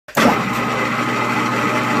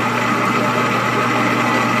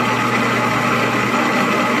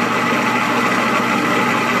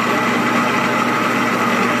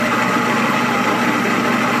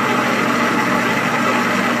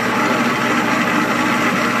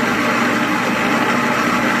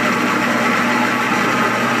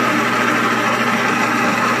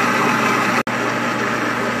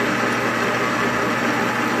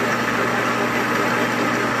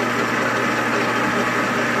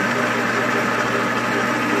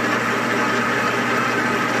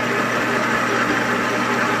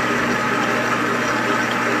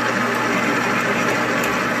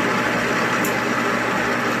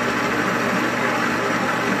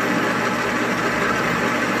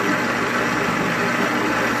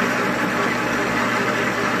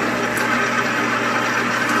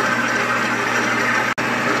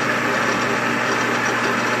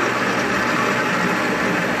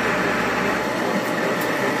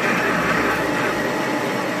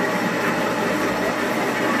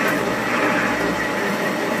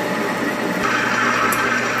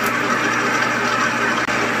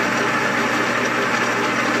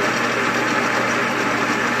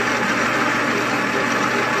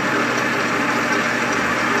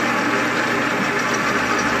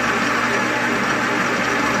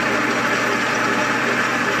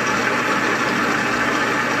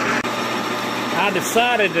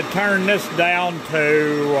decided to turn this down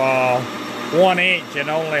to 1 inch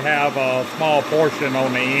and only have a small portion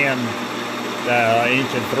on the end, 1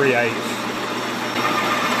 3/8 inches.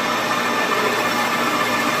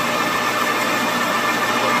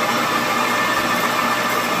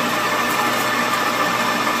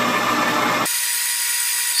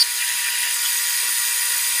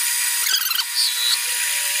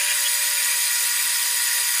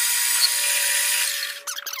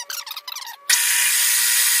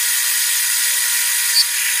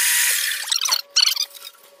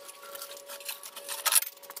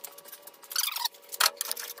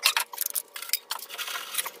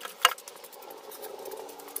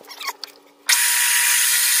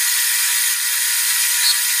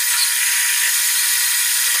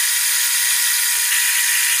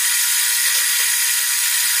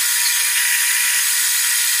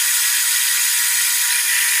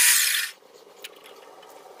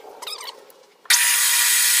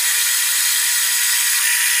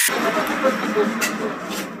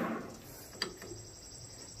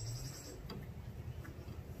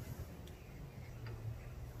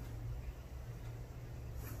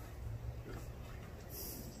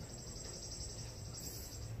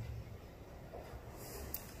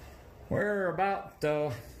 We're about,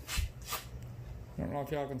 I don't know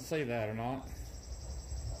if y'all can see that or not.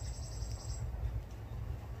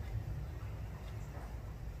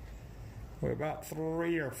 We're about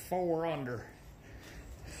 3 or 4 under.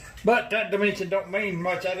 But that dimension don't mean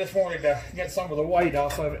much. I just wanted to get some of the weight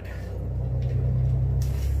off of it.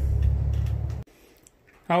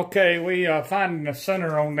 Okay, we finding the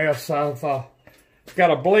center on this. I've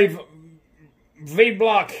got a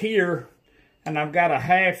V-block here, and I've got a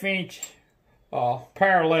 1/2 inch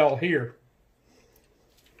parallel here.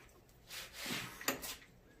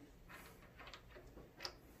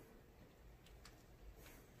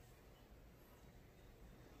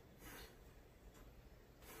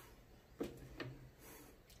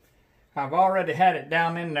 I've already had it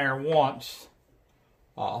down in there once.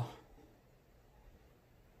 I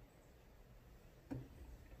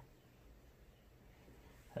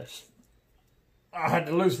had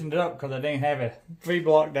to loosen it up because I didn't have a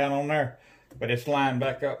V-block down on there, but it's lined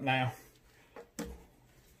back up now.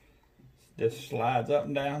 Just slides up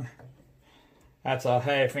and down. That's a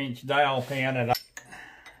 1/2 inch dowel pin, and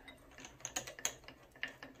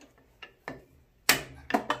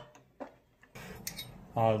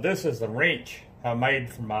this is the wrench I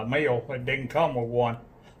made for my mill. It didn't come with one.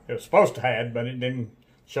 It was supposed to have, but it didn't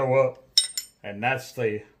show up. And that's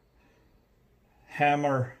the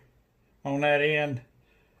hammer on that end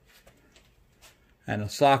and a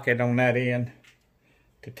socket on that end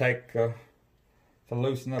to take to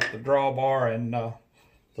loosen up the drawbar, and the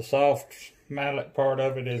soft mallet part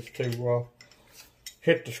of it is to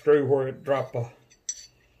hit the screw where it drop the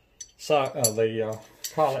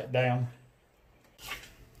collet down.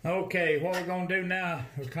 Okay, what we're going to do now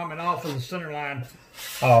is coming off of the center line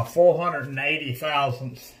 480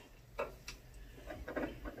 thousandths.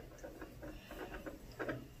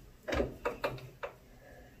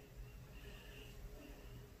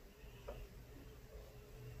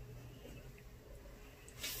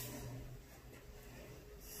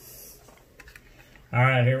 All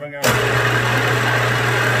right, here we go.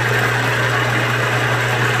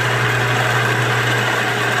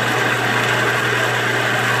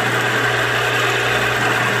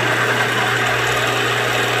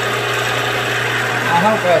 I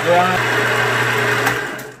hope that's right.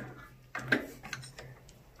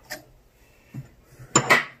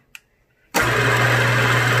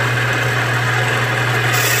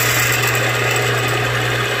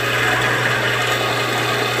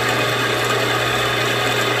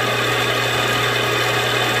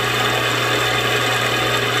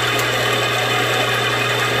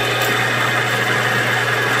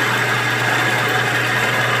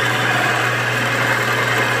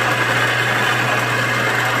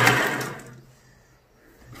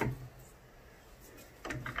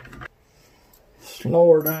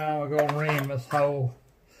 Lower down, we're going to ream this hole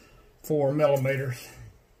 4 millimeters.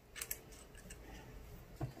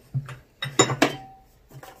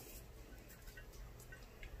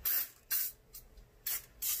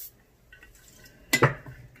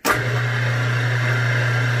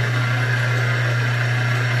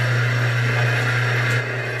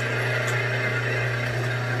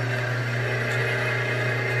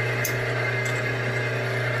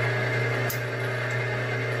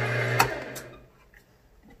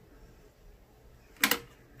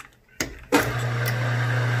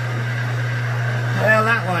 Well,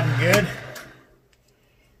 that wasn't good.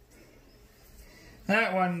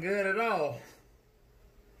 That wasn't good at all.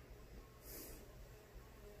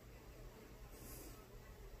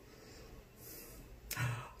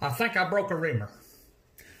 I think I broke a reamer.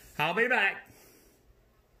 I'll be back.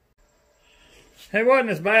 It wasn't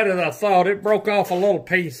as bad as I thought. It broke off a little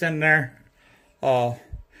piece in there. And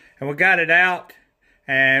we got it out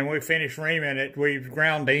and we finished reaming it. We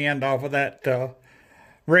ground the end off of that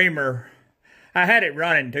reamer. I had it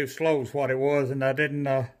running too slow is what it was, and I didn't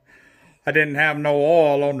have no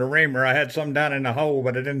oil on the reamer. I had some down in the hole,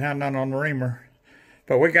 but I didn't have none on the reamer.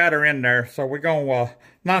 But we got her in there, so we're gonna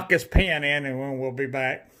knock this pin in and then we'll be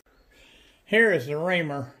back. Here is the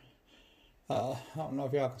reamer. I don't know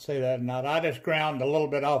if y'all can see that or not. I just ground a little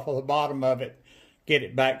bit off of the bottom of it, get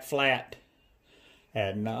it back flat,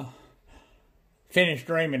 and finished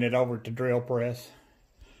reaming it over at the drill press.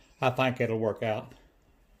 I think it'll work out.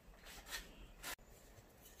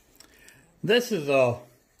 This is a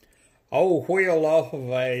old wheel off of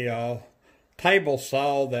a table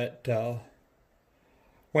saw that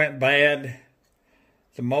went bad.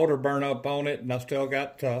 The motor burned up on it, and I still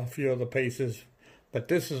got a few of the pieces. But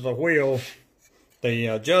this is the wheel, the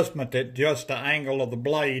adjustment that adjusts the angle of the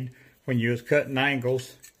blade when you was cutting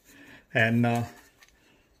angles. And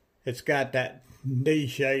it's got that D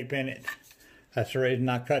shape in it. That's the reason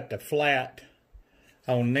I cut the flat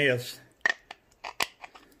on this.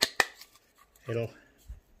 It'll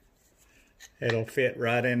fit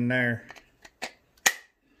right in there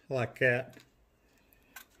like that.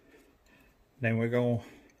 Then we're going to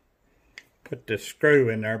put this screw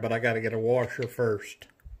in there, but I got to get a washer first.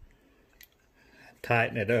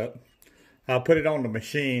 Tighten it up. I'll put it on the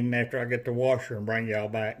machine after I get the washer and bring y'all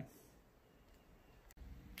back.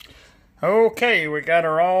 Okay, we got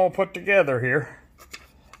her all put together here.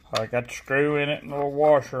 I got the screw in it and a little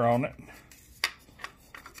washer on it.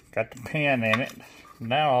 Got the pin in it.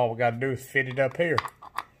 Now all we got to do is fit it up here.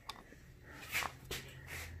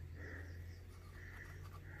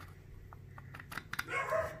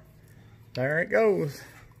 There it goes.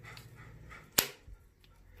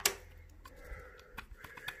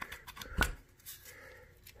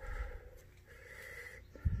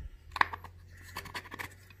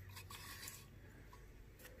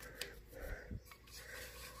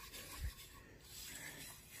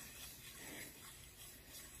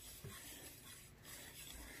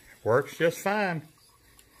 Works just fine.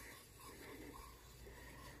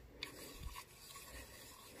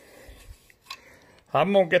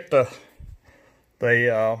 I'm gonna get the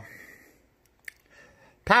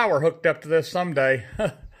power hooked up to this someday.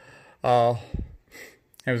 There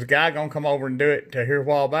was a guy gonna come over and do it here a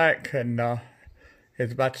while back, and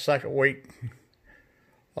it's about the second week.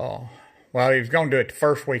 Well, he was gonna do it the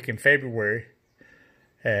first week in February.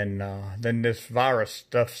 And then this virus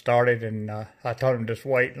stuff started, and I told him just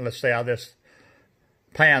wait and let's see how this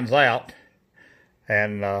pans out.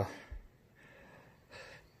 And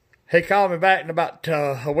he called me back in about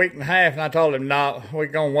a week and a half, and I told him, no, we're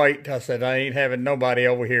going to wait. I said, I ain't having nobody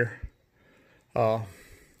over here. And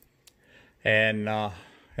it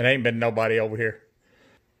ain't been nobody over here.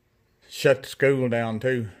 Shut the school down,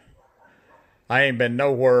 too. I ain't been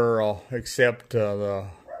nowhere except the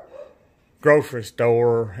grocery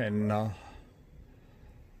store in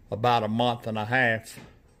about a month and a half.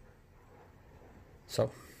 So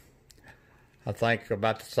I think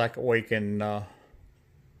about the second week in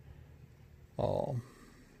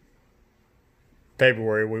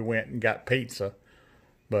February we went and got pizza,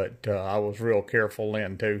 but I was real careful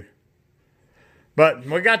then too. But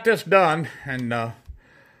we got this done, and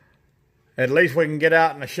at least we can get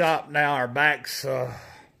out in the shop now. Our back's doing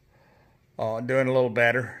a little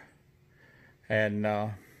better. And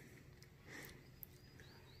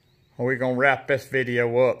we're gonna wrap this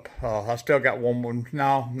video up. I still got one more.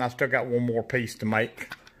 No, I still got one more piece to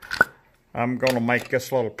make. I'm gonna make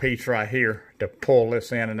this little piece right here to pull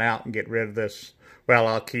this in and out and get rid of this. Well,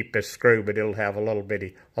 I'll keep this screw, but it'll have a little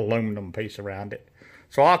bitty aluminum piece around it.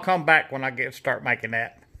 So I'll come back when I start making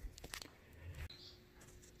that.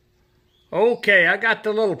 Okay, I got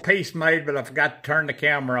the little piece made, but I forgot to turn the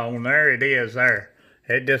camera on. There it is there.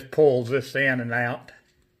 It just pulls this in and out.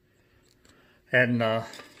 And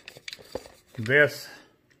this,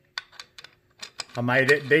 I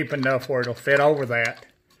made it deep enough where it'll fit over that.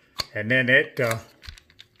 And then it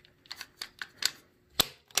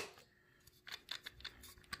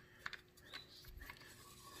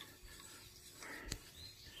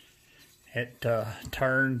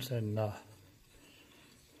turns and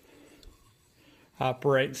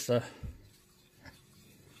operates the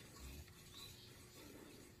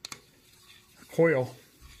quill.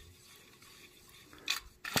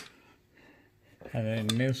 And then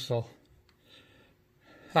this will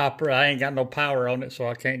operate. I ain't got no power on it, so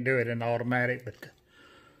I can't do it in automatic, but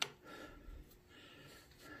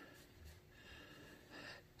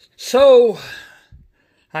So,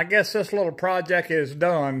 I guess this little project is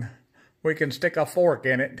done. We can stick a fork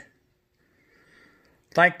in it.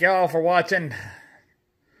 Thank y'all for watching.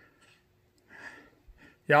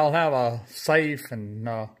 Y'all have a safe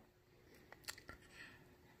and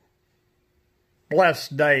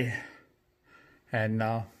blessed day. And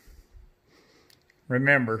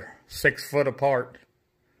remember, 6 foot apart.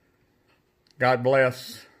 God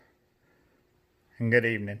bless and good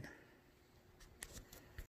evening.